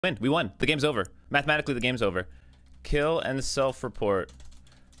Win. We won. The game's over. Mathematically, the game's over. Kill and self-report.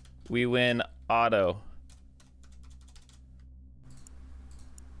 We win auto.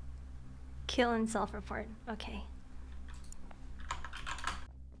 Kill and self-report. Okay.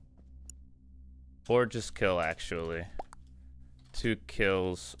 Or just kill, actually. 2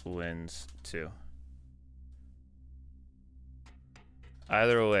 kills wins 2.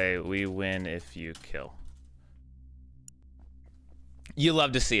 Either way, we win if you kill. You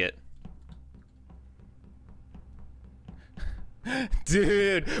love to see it.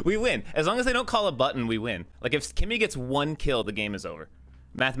 Dude, we win. As long as they don't call a button, we win. Like, if Kimmy gets 1 kill, the game is over.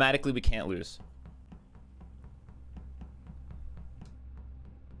 Mathematically, we can't lose.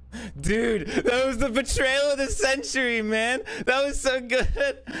 Dude, that was the betrayal of the century, man. That was so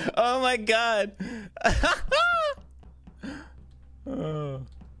good. Oh my god. Oh.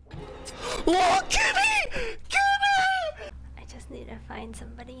 Whoa, Kimmy! Kimmy! I just need to find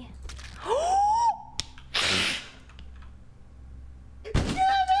somebody. Kimmy!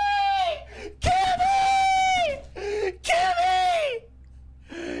 Kimmy! Kimmy!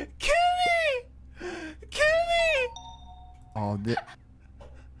 Kimmy! Kimmy! Oh,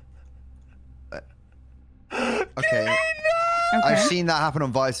 Okay. okay. I've seen that happen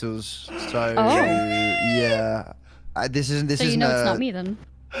on Vitals, so yeah. This isn't. So you know it's not me then.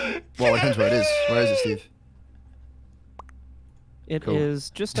 Well, it depends where it is. Where is it, Steve? It is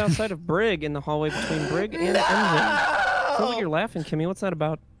just outside of Brig, in the hallway between Brig and Engine. Sounds like you're laughing, Kimmy. What's that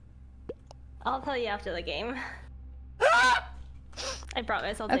about? I'll tell you after the game. I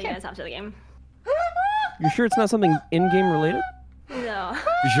promise I'll tell you guys after the game. You sure it's not something in-game related? No.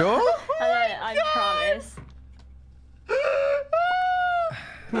 You sure? I promise.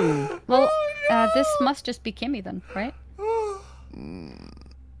 Well, this must just be Kimmy then, right?